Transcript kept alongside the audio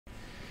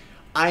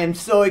I am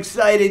so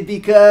excited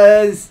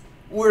because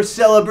we're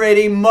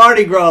celebrating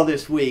Mardi Gras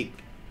this week.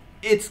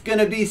 It's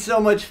gonna be so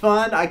much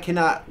fun. I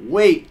cannot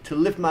wait to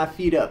lift my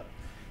feet up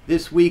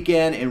this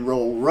weekend and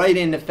roll right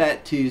into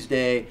Fat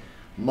Tuesday,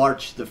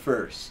 March the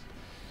 1st.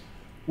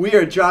 We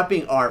are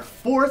dropping our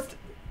 4th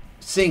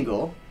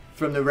single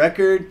from the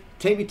record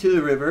Take Me to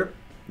the River,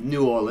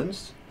 New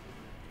Orleans,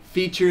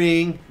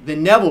 featuring the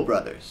Neville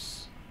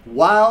brothers,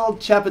 Wild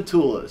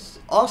Chapatulas,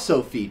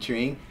 also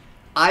featuring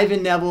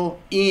Ivan Neville,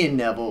 Ian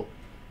Neville,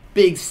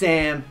 Big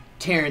Sam,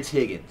 Terrence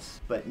Higgins.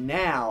 But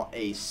now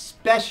a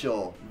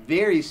special,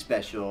 very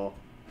special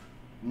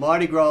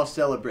Mardi Gras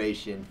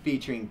celebration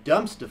featuring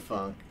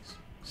Dumpstaphunk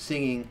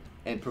singing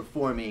and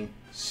performing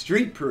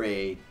Street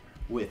Parade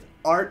with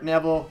Art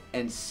Neville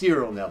and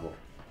Cyril Neville.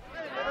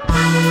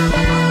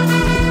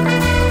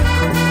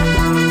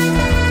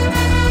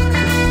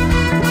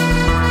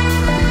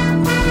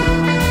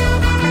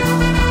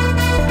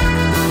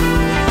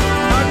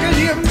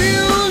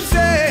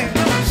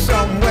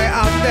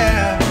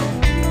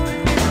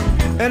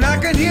 And I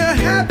can hear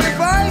happy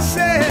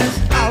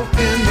voices out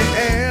in the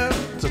air.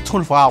 It's a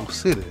 24-hour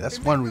city. That's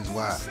one reason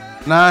why.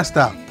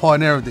 Non-stop,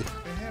 partying every day.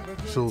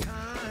 So,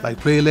 like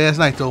played last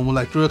night till almost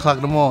like 3 o'clock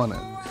in the morning.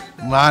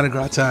 Mardi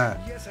Gras time.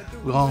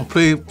 We're gonna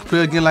play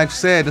again like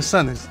Saturday and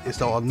Sunday.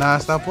 It's all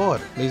non-stop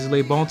party. Lazy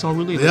Lay Bone Tone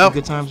really let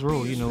the good times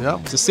roll, you know.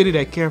 It's a city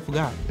that can't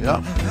forget.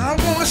 I'm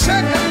gonna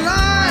set the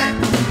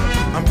line.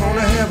 I'm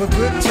gonna have a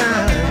good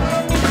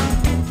time.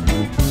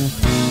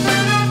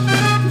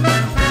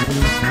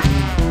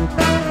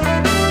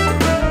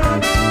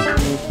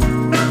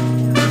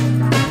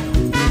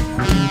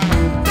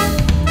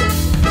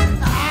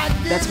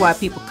 That's why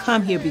people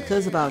come here,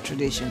 because of our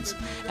traditions,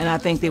 and I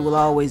think they will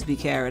always be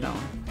carried on.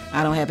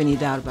 I don't have any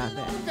doubt about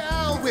that.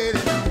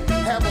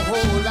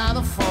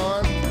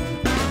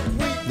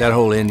 That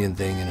whole Indian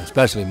thing, and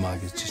especially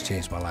monkey, has just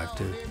changed my life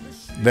too.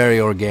 Very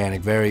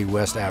organic, very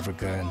West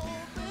Africa, and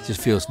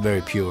just feels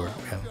very pure.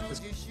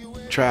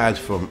 Tribes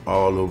from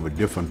all over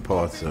different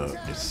parts of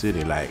the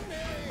city, like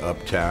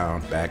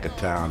uptown, back of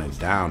town, and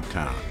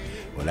downtown.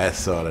 Well, that's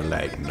sort of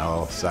like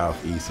north,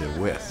 south, east,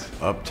 and west.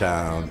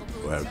 Uptown,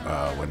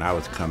 when I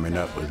was coming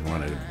up, was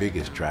one of the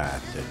biggest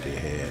tribes that they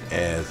had.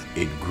 As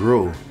it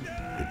grew,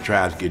 the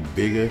tribes get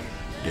bigger,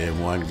 then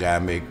one guy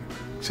may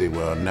say,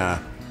 well, now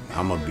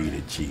I'm gonna be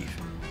the chief.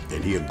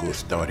 And he'll go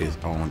start his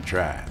own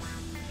tribe.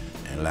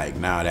 And like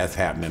now, that's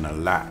happening a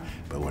lot.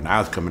 But when I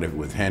was coming up, it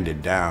was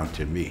handed down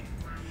to me.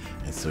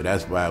 And so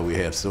that's why we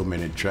have so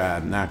many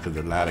tribes now, because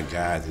a lot of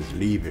guys is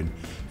leaving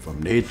from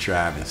their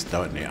tribe and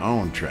starting their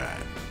own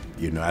tribe.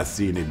 You know, I've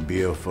seen it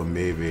build from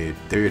maybe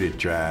 30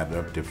 tribes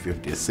up to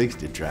 50 or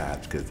 60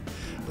 tribes, because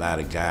a lot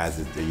of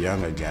guys, the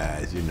younger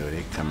guys, you know,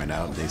 they coming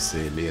out and they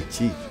say they're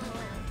chief.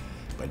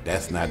 But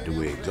that's not the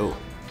way it goes.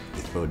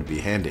 It's supposed to be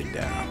handed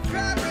down.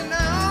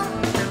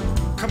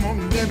 Come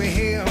on, let me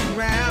hear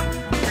around.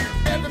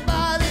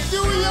 Everybody do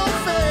your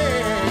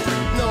thing.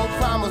 No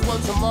promise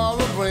what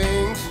tomorrow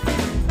brings.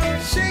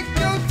 Shake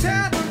your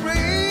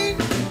tambourine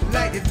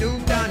like you do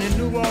down in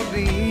New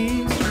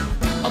Orleans.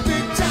 A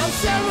big time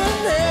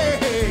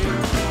serenade.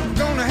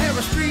 Gonna have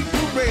a street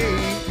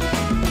parade.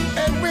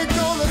 And we're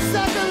gonna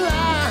set the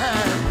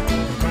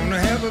line. Gonna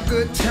have a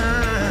good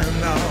time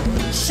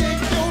now.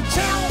 Shake your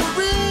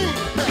tambourine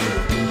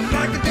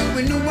like you do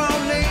in New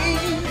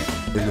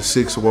Orleans. In the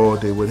 6th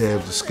Ward, they would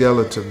have the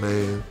Skeleton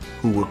Man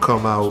who would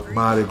come out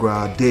Mardi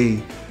Gras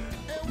Day.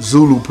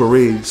 Zulu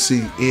Parade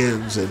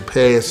ends and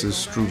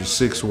passes through the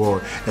 6th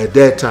Ward. At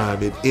that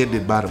time, it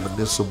ended by the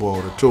Municipal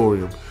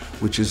Auditorium,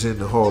 which is in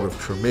the heart of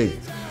Treme.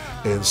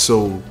 And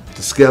so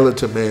the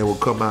Skeleton Man would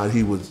come out,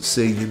 he would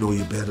say, you know,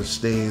 you better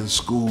stay in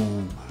school,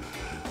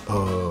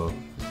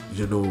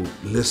 you know,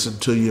 listen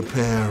to your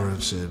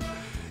parents, and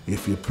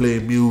if you play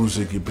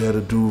music, you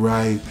better do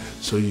right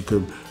so you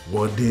could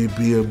one day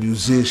be a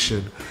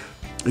musician.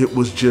 It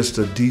was just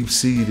a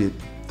deep-seated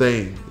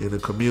thing in the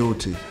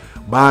community.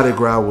 Mardi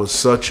Gras was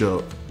such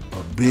a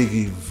big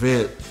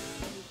event,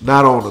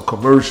 not on a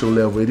commercial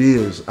level, it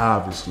is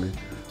obviously,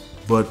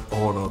 but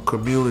on a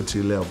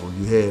community level.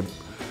 You had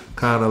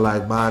kind of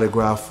like Mardi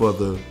Gras for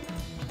the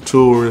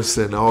tourists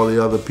and all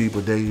the other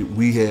people.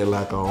 We had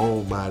like our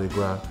own Mardi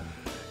Gras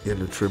in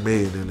the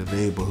Tremaine, in the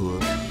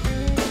neighborhood.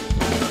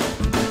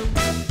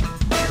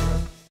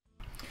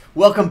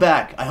 Welcome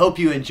back. I hope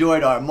you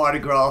enjoyed our Mardi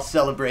Gras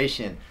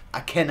celebration. I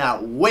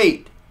cannot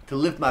wait to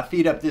lift my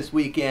feet up this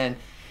weekend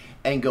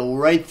and go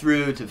right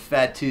through to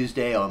Fat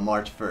Tuesday on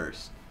March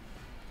 1st.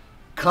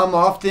 Come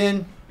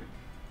often,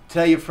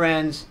 tell your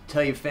friends,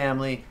 tell your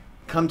family,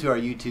 come to our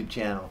YouTube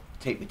channel,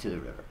 Take Me to the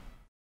River.